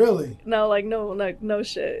 Really? No, like no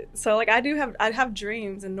shit. So like I have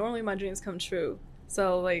dreams, and normally my dreams come true.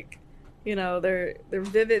 So like, you know, they're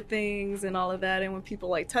vivid things and all of that. And when people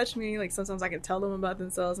like touch me, like sometimes I can tell them about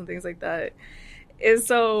themselves and things like that. And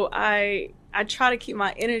so I try to keep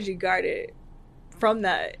my energy guarded from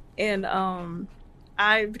that. And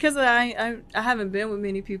because of that, I haven't been with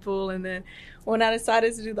many people. And then when I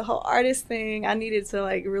decided to do the whole artist thing, I needed to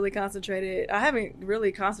like really concentrate it. I haven't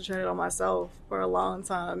really concentrated on myself for a long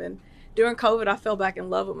time. And during COVID, I fell back in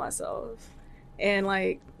love with myself and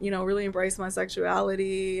like, you know, really embraced my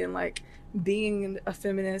sexuality and like being a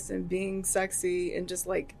feminist and being sexy and just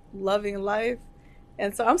like loving life.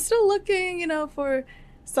 And so I'm still looking, you know, for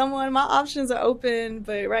someone. My options are open,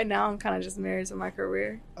 but right now I'm kind of just married to my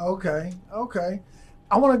career. Okay.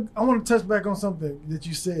 I want to touch back on something that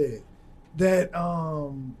you said, that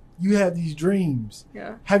you have these dreams.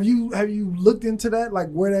 Yeah. Have you looked into that, like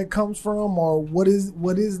where that comes from, or what is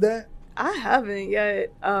that? I haven't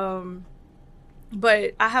yet.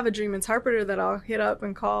 But I have a dream interpreter that I'll hit up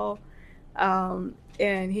and call. And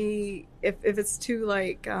he, if it's too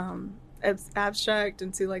like abstract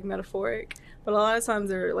and too like metaphoric, but a lot of times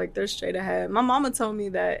they're straight ahead. My mama told me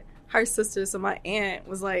that her sister, so my aunt,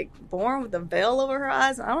 was like born with a veil over her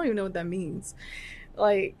eyes. I don't even know what that means.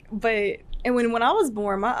 Like, but and when I was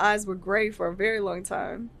born, my eyes were gray for a very long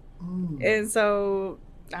time, and so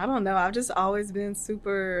I don't know. I've just always been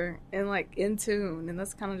super in tune, and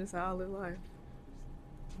that's kind of just how I live life.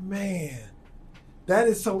 Man, that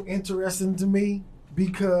is so interesting to me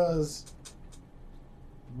because,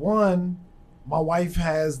 one, my wife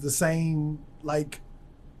has the same like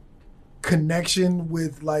connection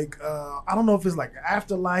with like I don't know if it's like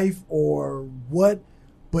afterlife or what,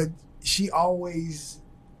 but she always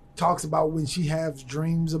talks about when she has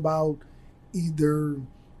dreams about either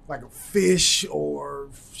like a fish or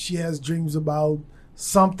she has dreams about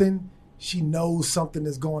something, she knows something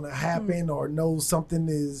is going to happen or knows something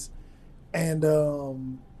is,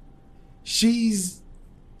 and she's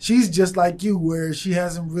just like you, where she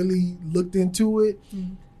hasn't really looked into it.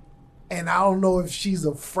 And I don't know if she's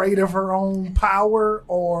afraid of her own power,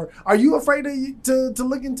 or are you afraid to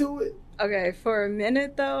look into it? Okay, for a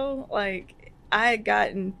minute though, like I had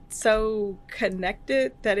gotten so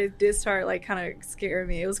connected that it did start like kind of scaring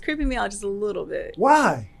me. It was creeping me out just a little bit.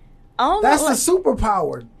 Why? I don't know. That's a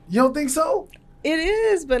superpower. You don't think so? It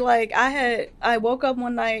is, but like I woke up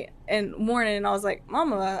one morning and I was like,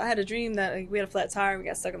 Mama, I had a dream that like, we had a flat tire and we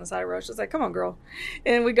got stuck on the side of the road. She was like, come on, girl.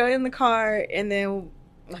 And we go in the car, and then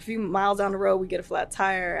a few miles down the road, we get a flat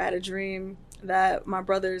tire. I had a dream that one of my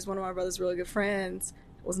brother's really good friends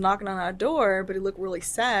was knocking on our door, but he looked really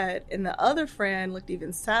sad. And the other friend looked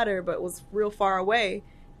even sadder, but was real far away.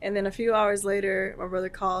 And then a few hours later, my brother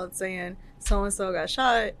called saying, so-and-so got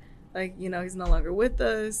shot. Like, you know, he's no longer with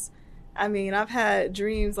us. I mean, I've had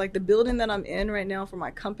dreams, like the building that I'm in right now for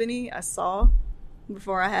my company, I saw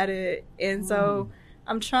before I had it. And so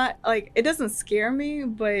I'm trying, like, it doesn't scare me,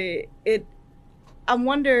 but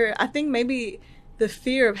I think maybe the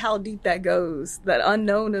fear of how deep that goes, that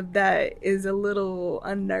unknown of that is a little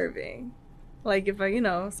unnerving. Like if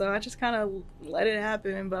so I just kind of let it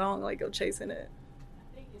happen, but I don't like go chasing it.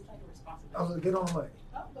 I think it's like a responsibility. I was gonna get on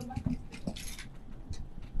the mic.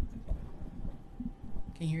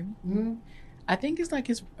 Can you hear me? Mm-hmm. I think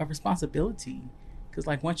it's a responsibility. Because,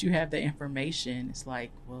 like, once you have the information, it's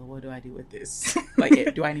like, well, what do I do with this?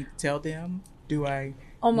 Like, do I need to tell them? Do I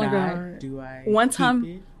Oh, my not? God. Do I One keep time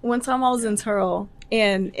it? I was in Turl,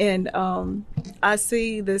 and I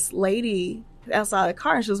see this lady outside the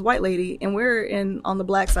car, and she was a white lady, and we're on the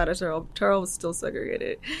black side of Turl. Turl was still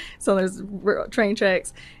segregated, so there's train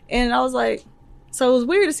tracks. And I was like, so it was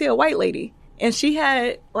weird to see a white lady. And she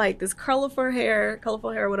had, like, this colorful hair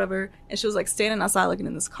or whatever, and she was, like, standing outside looking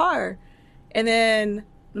in this car. And then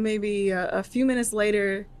maybe a few minutes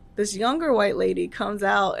later, this younger white lady comes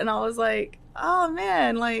out, and I was like, oh,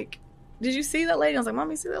 man, like, did you see that lady? I was like,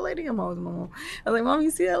 Mom, you see that lady? I'm always Mom. I was like, Mom,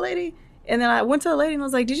 you see that lady? And then I went to the lady, and I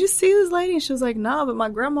was like, did you see this lady? And she was like, no, but my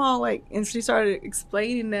grandma, like, and she started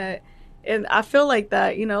explaining that. And I feel like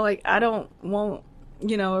that, like, I don't want,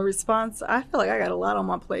 a response. I feel like I got a lot on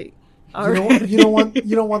my plate. You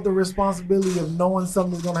don't want the responsibility of knowing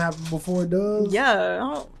something's gonna happen before it does.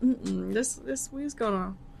 Yeah, this we's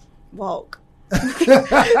gonna walk.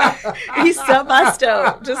 He's step by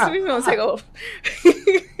step. Just we gonna take off.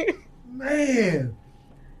 Man,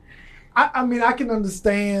 I mean, I can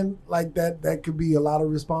understand like that. That could be a lot of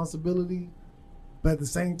responsibility, but at the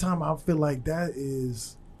same time, I feel like that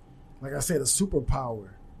is, like I said, a superpower.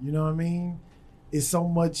 You know what I mean? It's so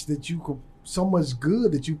much that you could. So much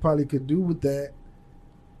good that you probably could do with that.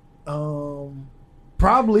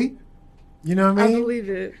 Probably, you know what I mean? I believe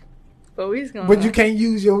it, but you can't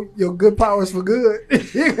use your good powers for good.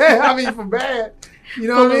 I mean, for bad. You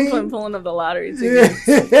know what I mean? Pulling up the lottery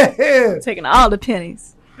tickets, taking all the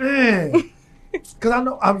pennies. Man, because I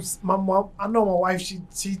know my mom. I know my wife.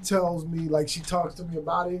 She tells me, like, she talks to me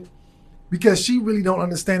about it because she really don't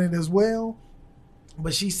understand it as well.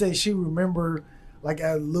 But she says she remember, like,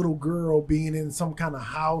 as a little girl being in some kind of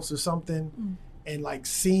house or something and like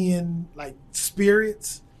seeing like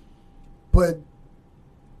spirits,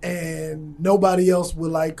 and nobody else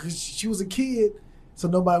would like, because she was a kid, so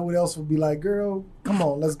nobody else would be like, girl, come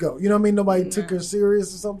on, let's go. You know what I mean? Nobody took her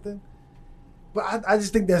serious or something. But I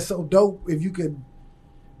just think that's so dope if you could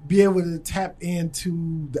be able to tap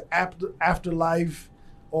into the afterlife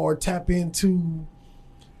or tap into,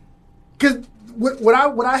 because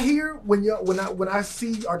what I hear when I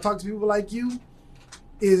see or talk to people like you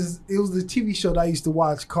is, it was the TV show that I used to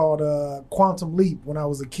watch called Quantum Leap when I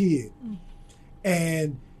was a kid,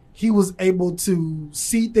 and he was able to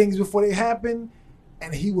see things before they happen,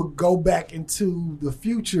 and he would go back into the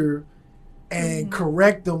future and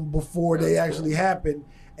correct them before they actually happen.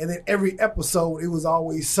 And then every episode, it was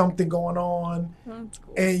always something going on. That's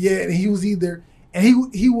cool. And and he was either, and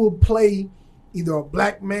he would play either a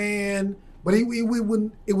black man, but he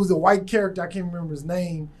wouldn't. It was a white character. I can't remember his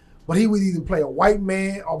name, but he would either play a white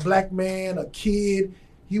man, a black man, a kid.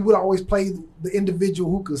 He would always play the individual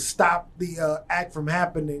who could stop the act from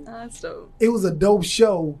happening. That's dope. It was a dope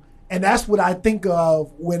show, and that's what I think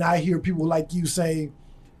of when I hear people like you say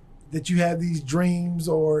that you have these dreams,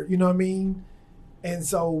 or you know what I mean. And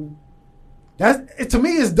so to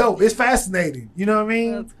me, it's dope. It's fascinating. You know what I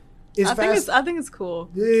mean? I think it's cool.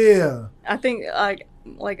 Yeah. I think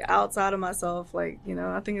like outside of myself, like, you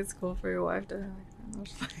know, I think it's cool for your wife to.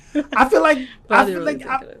 I feel like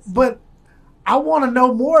but I want to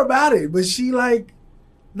know more about it. But she like,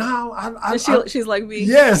 no, she's like me.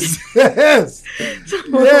 Yes, yes,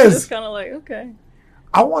 so yes. It's kind of like, okay.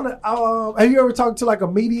 I want to. Have you ever talked to like a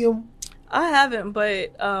medium? I haven't,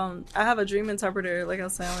 but I have a dream interpreter, like I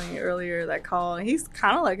was saying earlier, that called. And he's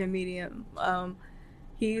kind of like a medium.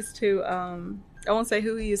 He used to, I won't say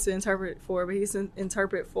who he used to interpret for, but he used to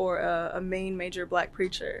interpret for a major black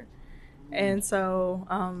preacher. And so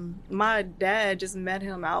my dad just met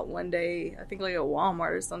him out one day, I think like at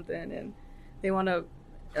Walmart or something, and they wound up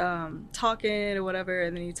talking or whatever,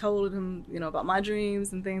 and then he told him, you know, about my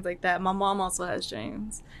dreams and things like that. My mom also has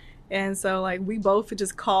dreams. And so, like, we both would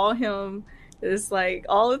just call him. It's like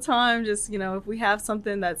all the time, just, you know, if we have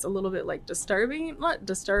something that's a little bit like disturbing, not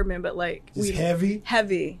disturbing, but like heavy.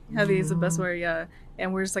 Heavy is the best word, yeah.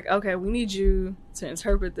 And we're just like, okay, we need you to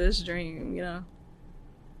interpret this dream, you know.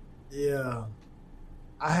 Yeah,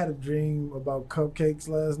 I had a dream about cupcakes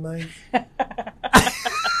last night.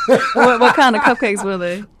 What kind of cupcakes were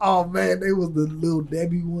they? Oh man, they was the little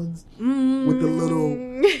Debbie ones with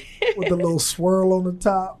the little swirl on the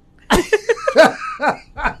top.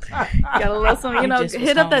 Gotta love some, you know,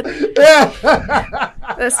 hit up that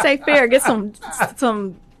State Fair, get some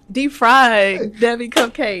deep fried Debbie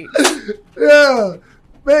cupcakes. Yeah,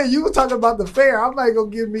 man, you were talking about the fair. I might go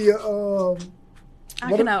get me a.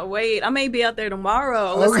 I cannot wait. I may be out there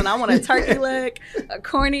tomorrow. Listen, I want a turkey leg, a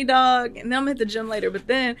corny dog, and then I'm at the gym later. But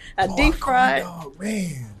then a deep fried dog,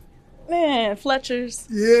 man, Fletcher's.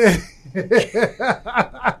 Yeah.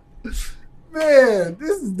 Man,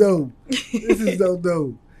 this is dope. This is so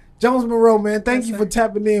dope. Jones Monroe, man, thank you for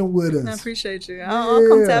tapping in with us. I appreciate you. I'll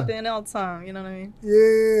come tap in all the time. You know what I mean?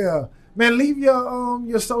 Yeah. Man, leave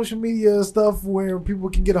your social media stuff where people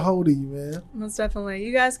can get a hold of you, man. Most definitely.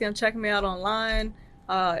 You guys can check me out online.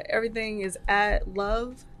 Everything is at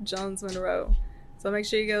Love Jones Monroe. So make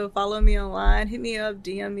sure you go follow me online, hit me up,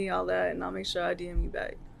 DM me, all that, and I'll make sure I DM you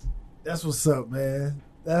back. That's what's up, man.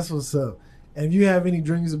 That's what's up. And if you have any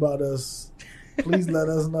dreams about us, please let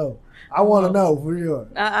us know. I want to know for sure.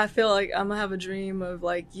 I feel like I'm gonna have a dream of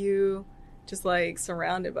like you, just like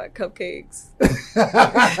surrounded by cupcakes.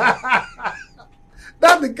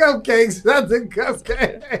 Not the cupcakes. Not the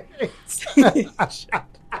cupcakes.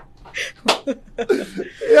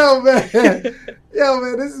 Yo,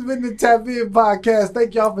 man, this has been the Tap In Podcast.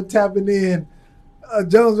 Thank y'all for tapping in.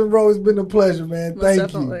 Jones Monroe, it's been a pleasure, man.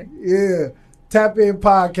 Thank you. Yeah. Tap In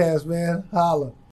Podcast, man. Holla.